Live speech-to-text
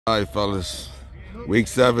All right, fellas. Week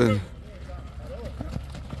 7.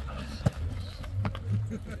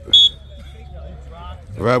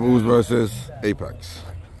 Rebels versus Apex.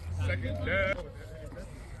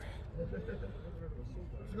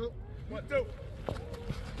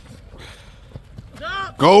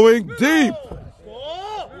 Going deep.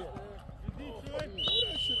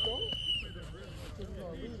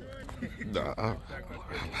 Nah.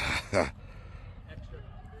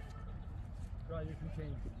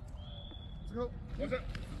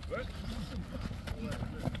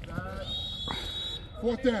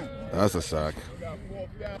 4th down. That's a sack.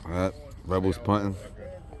 All right, Rebels punting.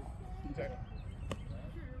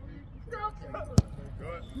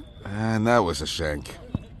 And that was a shank.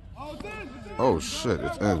 Oh shit,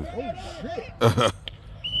 it's in.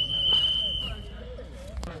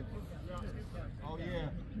 Oh yeah.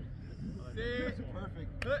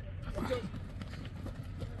 Perfect.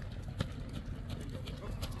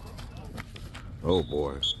 Oh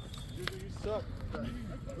boy.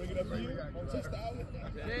 Bring it up to you.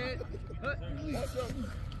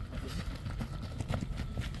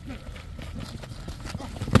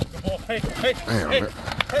 Damn,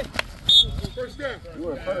 First down.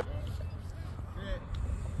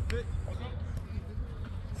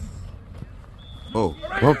 oh,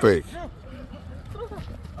 pump fake.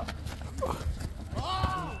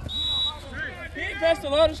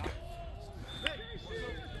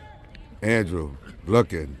 Andrew,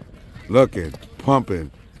 looking,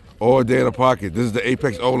 pumping, all day in the pocket. This is the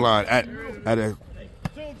Apex O-line at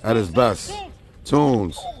his best.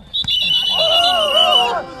 Tunes.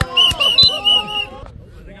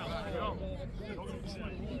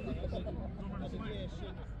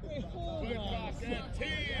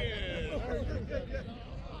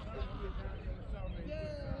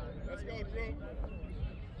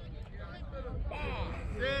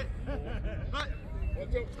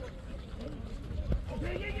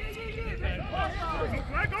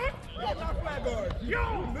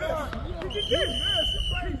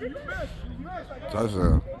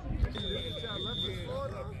 Touchdown.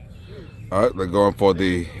 All right, they're going for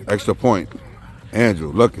the extra point.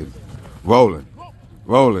 Andrew looking, rolling,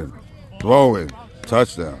 throwing,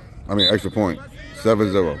 touchdown. I mean, extra point,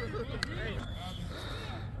 7-0.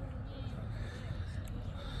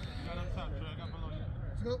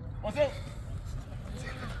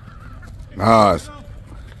 Nice.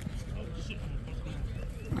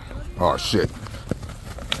 Oh shit.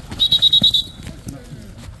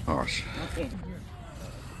 Oh shit.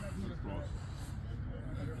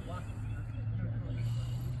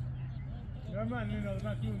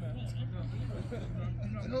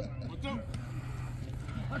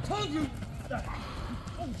 I told you.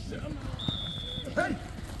 Oh shit. Hey.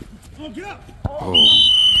 Oh, get up. Oh.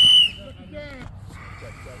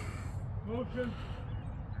 Motion.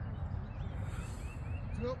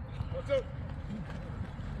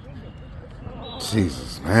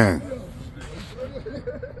 Jesus, man.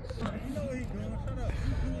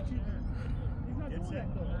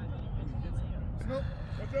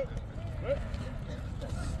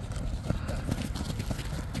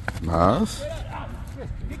 Nice.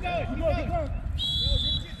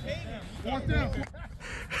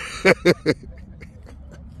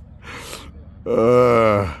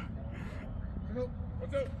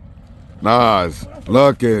 Nice.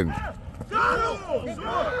 Looking.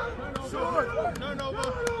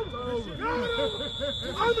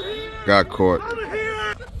 Got caught.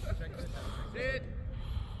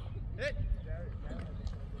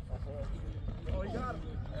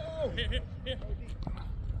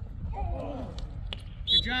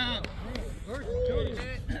 Good job.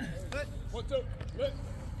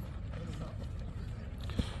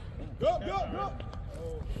 Go.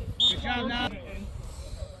 Good job now.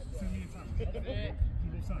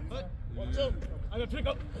 I'm gonna pick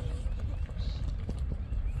up.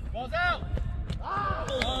 Ball's out.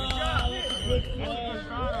 Good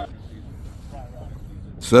job.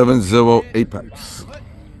 7-0 Apex.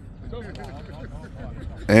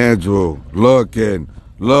 Andrew looking,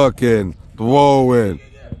 throwing.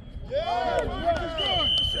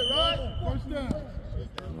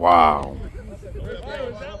 Wow. Is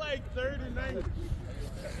that like 3rd and 9?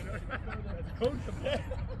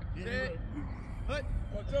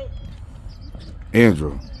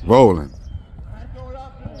 Andrew rolling.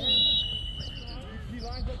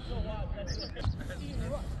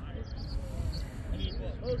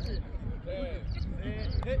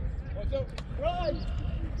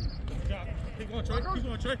 Keep going, Trey.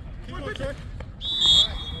 Keep going, Trey.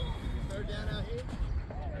 Third down out here.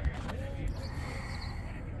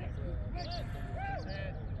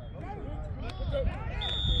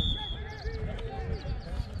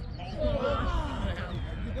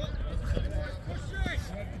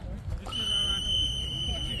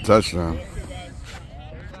 touchdown.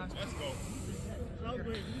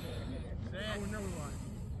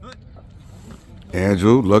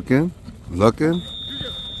 Andrew looking. Go.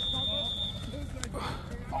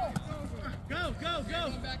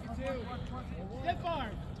 Get far.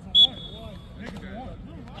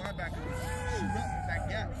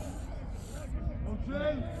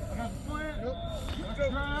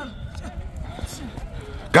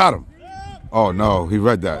 Got him. Oh no, he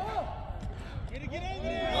read that.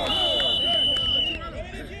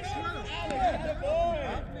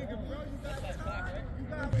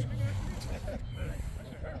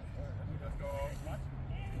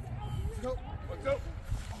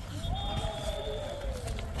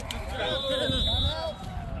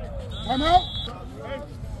 Come out.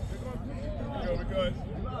 Let's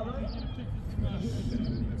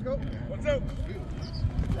go. What's up?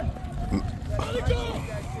 Let's go.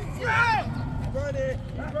 Run it.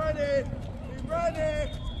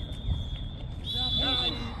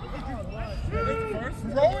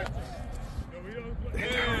 Throw it.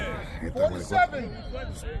 47.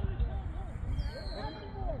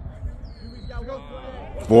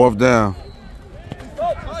 4th down.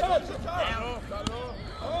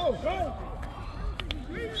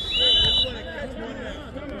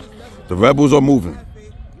 The Rebels are moving.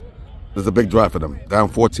 There's a big drive for them. Down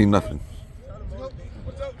 14-0.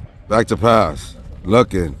 Back to pass.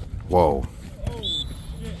 Looking. Whoa.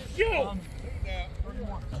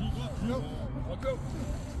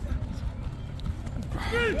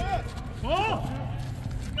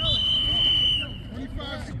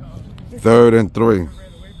 3rd and 3.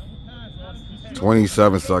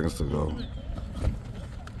 27 seconds to go.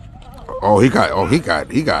 He got. Go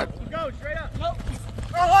straight up.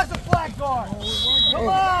 Oh, that's a flag guard. Come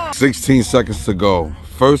on. 16 seconds to go.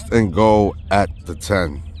 1st and goal at the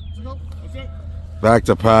 10. Back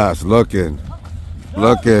to pass. Looking.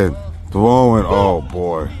 Throwing. Oh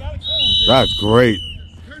boy. That's great.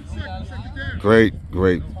 Great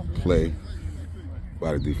play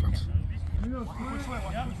by the defense.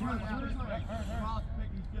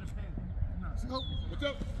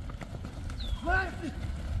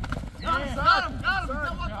 Got him.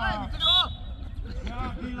 Got one play.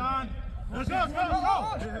 We took it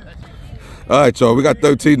off. Go. All right, so we got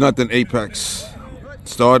 13-0 Apex.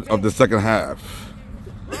 Start of the second half.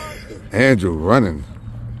 Andrew running.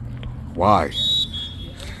 Why?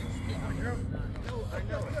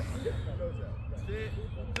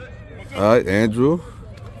 All right, Andrew.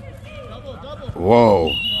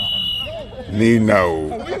 Whoa. Nino.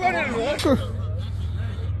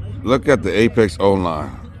 Look at the Apex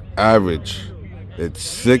O-line. Average. It's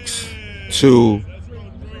 6'2",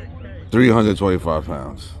 325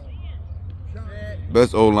 pounds.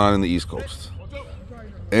 Best O-line in the East Coast.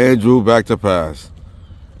 Andrew back to pass.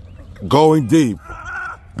 Going deep.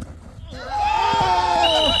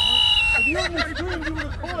 You on the screen, you would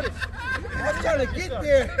have caught it. I was trying to get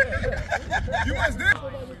there. You was there.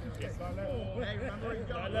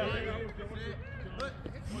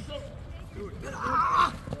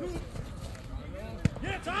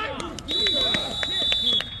 Get tight.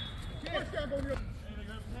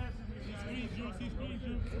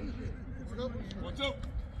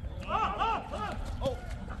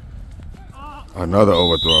 Another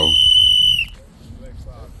overthrow.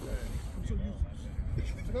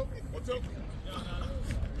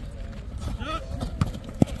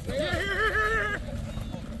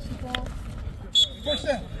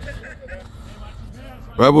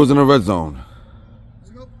 Rebels in the red zone.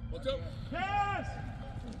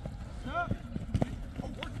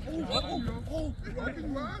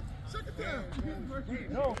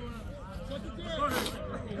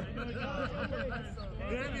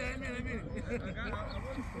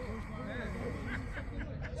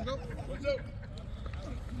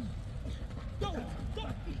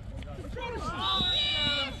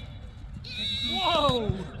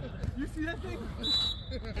 Whoa! You see that thing?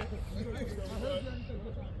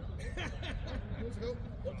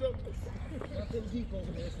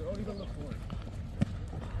 Don't even look for it.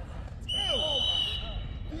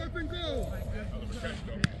 Flip and go.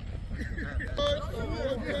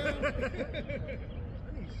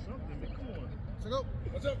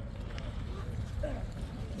 What's up?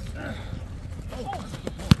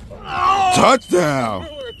 Touchdown! I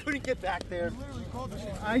couldn't get back there.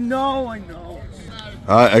 I know. All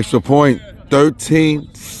right, extra point.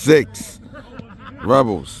 13-6.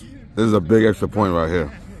 Rebels. This is a big extra point right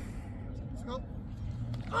here.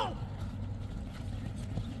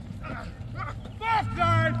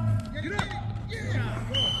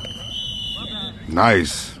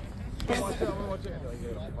 Nice.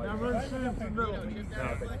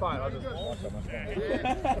 it's fine. I'll just watch on my phone.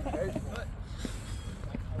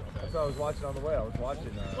 That's what I was watching on the way. I was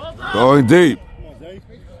watching. Going deep.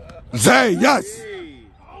 Zay, yes.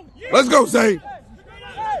 Let's go, Zay.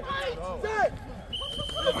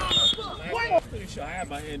 I had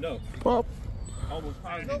my hand up. Pop. Almost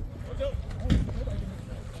tied.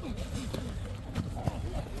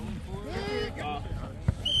 Hey.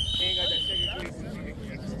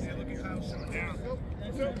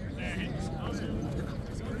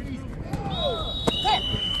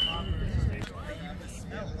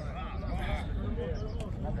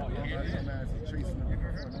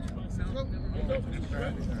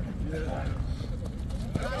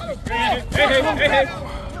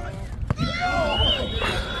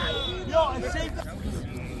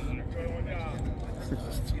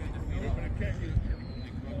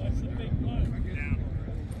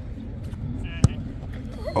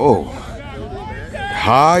 Oh,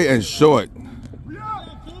 high and short.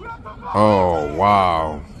 Oh,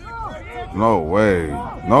 wow. No way.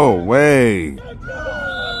 No way.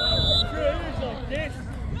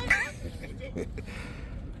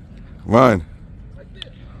 Run.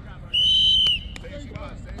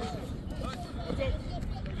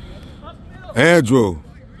 Andrew,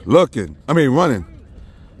 running.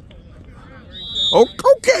 Oh,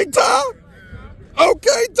 okay, Ty.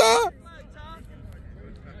 Okay, Ty.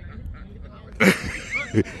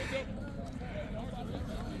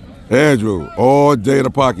 Andrew, all day in the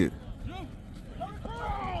pocket.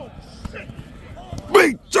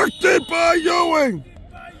 Big jerked in by Ewing.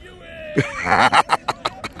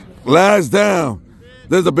 Last down.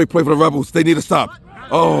 There's a big play for the Rebels. They need to stop.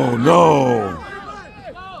 Oh, no.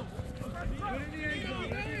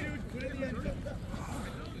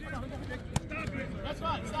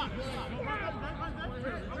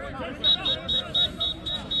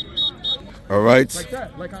 All right. Like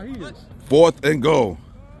that, like how he is. 4th and goal.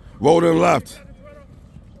 Rolling left.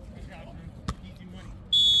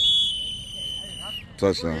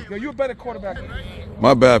 Touchdown. Yo, you a better quarterback.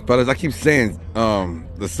 My bad, fellas. I keep saying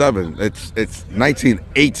the 7. It's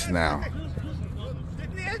 19-8 now.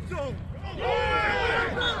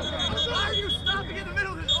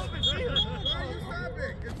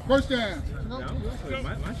 First down.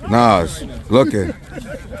 Nas, looking.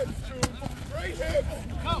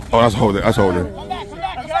 Oh, that's holding. That's holding.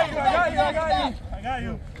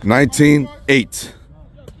 19-8.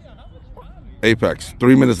 Apex.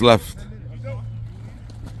 3 minutes left.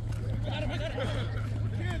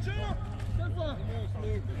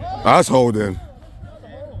 That's holding.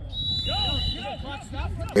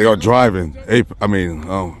 They are driving.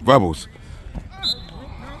 Rebels.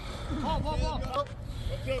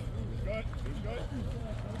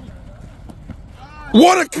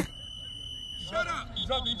 What a... Shut up.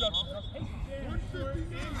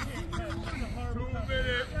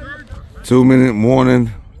 2-minute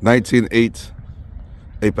warning. 19-8.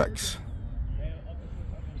 Apex.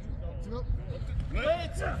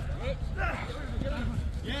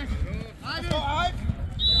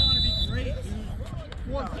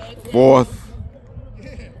 Fourth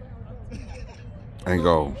and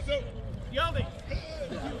go.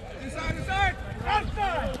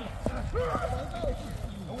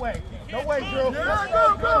 No way, Drew.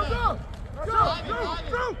 Go.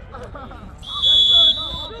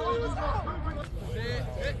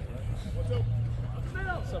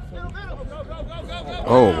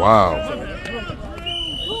 Oh, wow.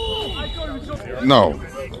 No.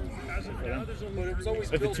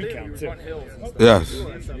 But the 2 count too. Yes.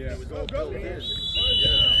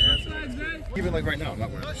 Even like right now, I'm not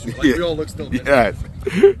wearing this. Like Yeah. we all look still good. Yes.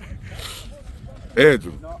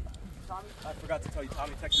 Andrew. I forgot to tell you,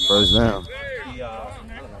 Tommy texted me. First down. He, I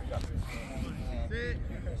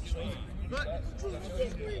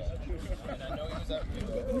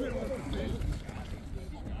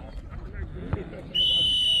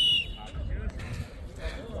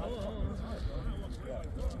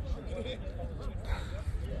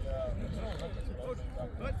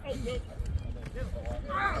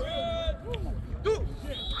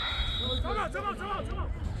don't know,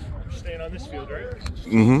 staying on this field, right?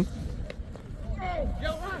 Mm-hmm.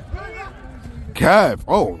 Cav.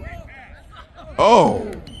 Oh.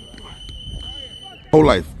 Whole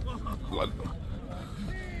life.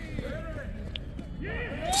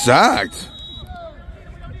 Sacked.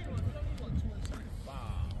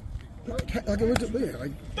 Like it was there.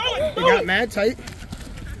 Like it got mad tight.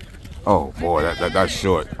 Oh boy, that's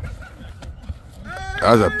short.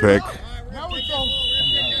 That's a pick.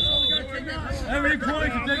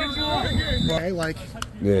 Okay, like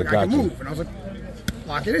Yeah, I gotcha. can move, and I was like,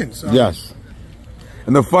 lock it in. So Yes.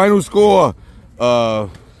 And the final score,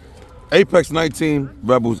 Apex 19,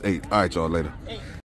 Rebels 8. All right, y'all, later.